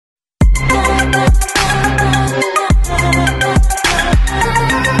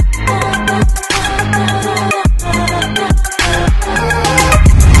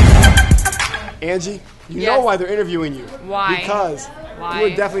Angie, you Yes. know why they're interviewing you. Why? Because Why? you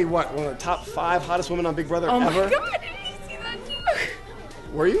were definitely, one of the top 5 hottest women on Big Brother Oh ever. my God, did you see that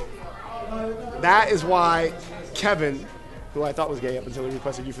too? Were you? That is why Kevin, who I thought was gay up until he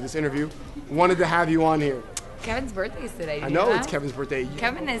requested you for this interview, wanted to have you on here. Kevin's birthday is today. I you know that? it's Kevin's birthday.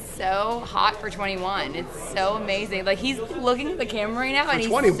 Kevin is so hot for 21. It's so amazing. Like, he's looking at the camera right now, and he's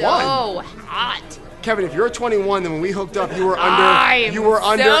 21? so hot. Kevin, if you're 21, then when we hooked up, you were I'm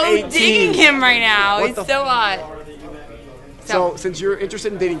under so 18. digging him right now. What He's the so hot. So since you're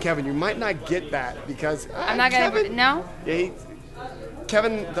interested in dating Kevin, you might not get that because I'm not gonna. Kevin, No. Yeah,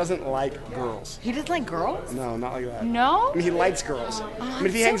 Kevin doesn't like girls. He doesn't like girls. No, not like that. No. I mean, he likes girls. I mean,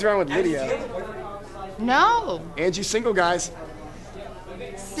 if he hangs around with Lydia. No. Angie's single, guys.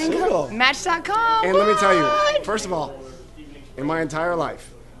 Single. Match.com. And let me tell you, What? first of all, in my entire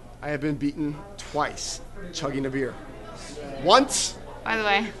life, I have been beaten twice chugging a beer. Once By the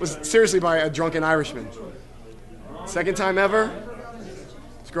way. was seriously by a drunken Irishman. Second time ever,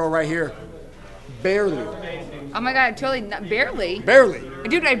 this girl right here. Barely. Oh my God, totally not, barely. Barely.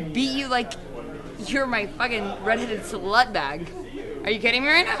 Dude, I beat you like you're my fucking redheaded slut bag. Are you kidding me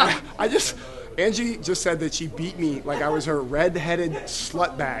right now? Angie just said that she beat me like I was her red-headed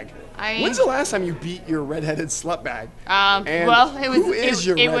slut bag. When's the last time you beat your red-headed slut bag? And well, it was. Who is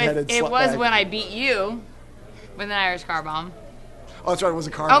your red-headed slut bag? It was when I beat you with an Irish car bomb. Oh, that's right. It was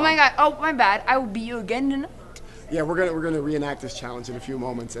a car Oh bomb. my God. Oh my bad. I will beat you again tonight. Yeah, we're gonna reenact this challenge in a few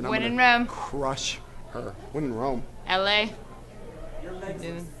moments, and When I'm in gonna Rome. crush her. When in Rome. LA. Your legs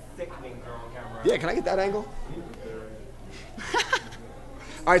are sickening, girl, on camera. Yeah, can I get that angle?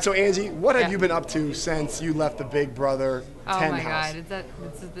 All right, so Angie, what have you been up to since you left the Big Brother 10 Oh my house? God.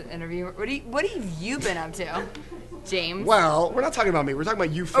 This is the interview. What have you been up to, James? Well, we're not talking about me. We're talking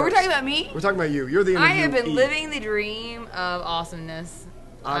about you first. Oh, we're talking about me? We're talking about you. You're the interviewee. I have been living the dream of awesomeness.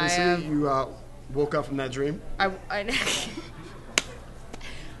 Obviously, you woke up from that dream.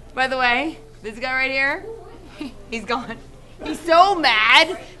 By the way, this guy right here, he's gone. He's so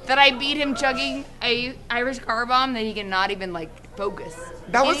mad that I beat him chugging a Irish car bomb that he cannot even focus.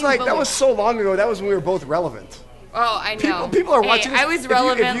 That was so long ago. That was when we were both relevant. Oh, I know. People are watching. I was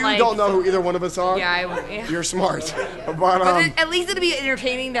relevant. If you don't know who either one of us are, yeah. You're smart. But at least it'll be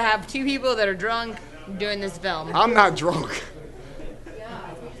entertaining to have two people that are drunk doing this film. I'm not drunk.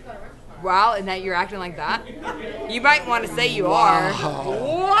 Wow, and that you're acting like that? You might want to say you are.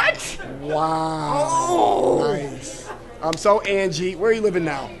 What? Wow. Oh. Nice. So Angie, where are you living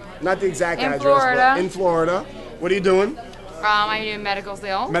now? Not the exact address, Florida. but in Florida. What are you doing? I'm doing medical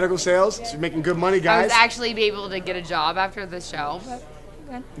sales. Medical sales. So you're making good money, I guys. was actually be able to get a job after the show. But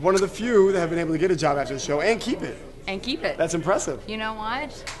okay. One of the few that have been able to get a job after the show and keep it. And keep it. That's impressive. You know what?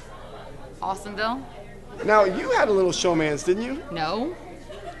 Awesomeville? Now, you had a little showmance, didn't you? No.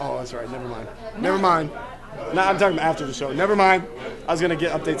 Oh, that's right. Never mind. Never mind. No, I'm talking about after the show. Never mind. I was going to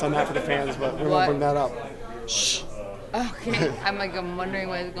get updates on that for the fans, but we won't bring that up. Shh. Okay. I'm wondering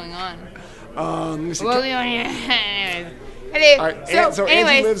what is going on. Let me see. Well, anyways. All right, so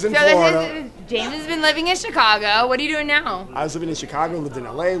Angie lives in Florida. James has been living in Chicago. What are you doing now? I was living in Chicago, lived in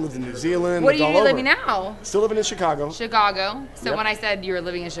LA, lived in New Zealand. What are lived you all living over. now? Still living in Chicago. Chicago. So Yep. when I said you were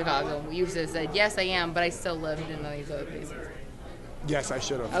living in Chicago, you should have said, yes, I am, but I still lived in these other places. Yes, I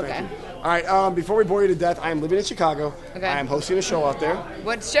should have. Okay. Thank you. All right, before we bore you to death, I am living in Chicago. Okay. I am hosting a show out there.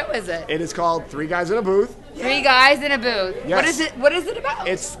 What show is it? It is called Three Guys in a Booth. Three guys in a booth. Yes. What is it? What is it about?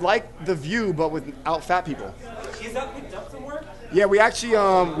 It's like The View, but without fat people. Is that picked up somewhere? Yeah, we actually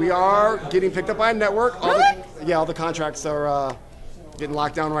we are getting picked up by a network. Really? All the contracts are getting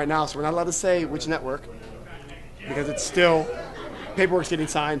locked down right now, so we're not allowed to say which network because it's still paperwork's getting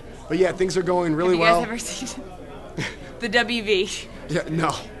signed. But yeah, things are going really well. Have you guys ever seen the WV? Yeah,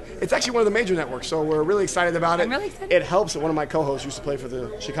 no. It's actually one of the major networks, so we're really excited about it. I'm really excited. It helps that one of my co-hosts used to play for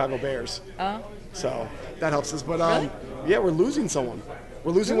the Chicago Bears. Oh. So that helps us. But Really? yeah, we're losing someone.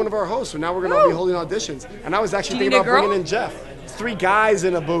 We're losing one of our hosts, so now we're going to be holding auditions. And I was actually Do you thinking need a about girl? bringing in Jeff. It's three guys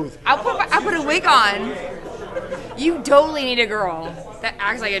in a booth. I'll put a wig on. You totally need a girl that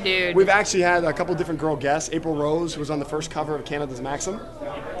acts like a dude. We've actually had a couple different girl guests. April Rose, who was on the first cover of Canada's Maxim,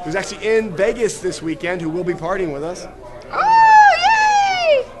 who's actually in Vegas this weekend, who will be partying with us.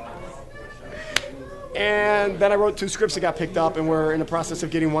 Oh, yay! And then I wrote 2 scripts that got picked up, and we're in the process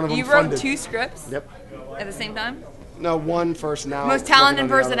of getting one of them You funded. wrote 2 scripts Yep. at the same time? No, one first now. Most talented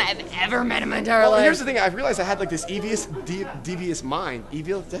working on the person other. I've ever met in my entire Well, life. here's the thing. I realized I had like this devious mind.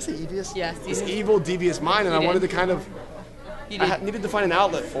 Evil? Did I say devious? Yes, you This did. evil, devious mind, and You I wanted to did. kind of. You I did. needed to find an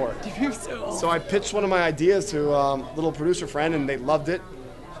outlet for it. So I pitched one of my ideas to a little producer friend, and they loved it,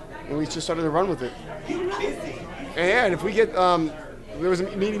 and we just started to run with it. And yeah, and if we get there was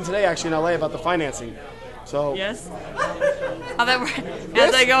a meeting today actually in LA about the financing. So Yes. How's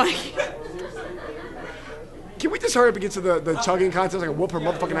that going? can we just hurry up and get to the chugging contest? I can whoop her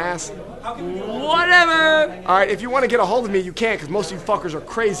motherfucking ass. Whatever. All right, if you want to get a hold of me, you can, because most of you fuckers are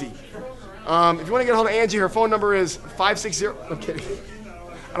crazy. If you want to get a hold of Angie, her phone number is 560. I'm kidding.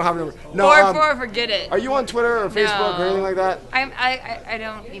 I don't have a number. No. 4-4, forget it. Are you on Twitter or Facebook or anything like that? I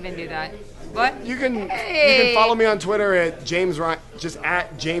don't even do that. What? You can follow me on Twitter at James Ryan, just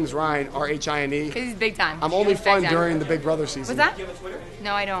at James Ryan, RHINE. Because he's big time. I'm only He's fun big time. during the Big Brother season. What's that?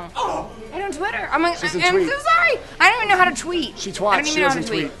 No, I don't. I don't Twitter. I'm Just a so tweet. sorry. I don't even know how to tweet. She twats. I don't even She know how to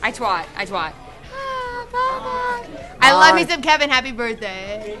doesn't tweet. tweet. I twat. I love me some Kevin. Happy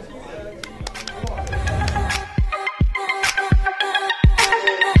birthday.